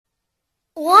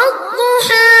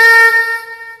والضحى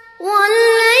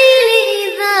والليل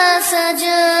إذا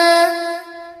سجى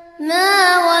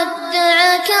ما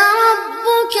ودعك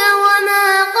ربك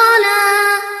وما قلى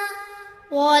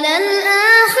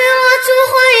وللآخرة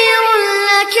خير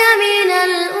لك من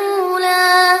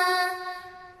الأولى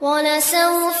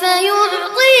ولسوف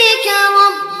يعطيك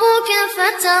ربك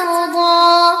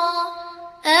فترضى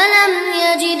ألم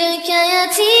يجدك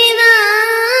يتيما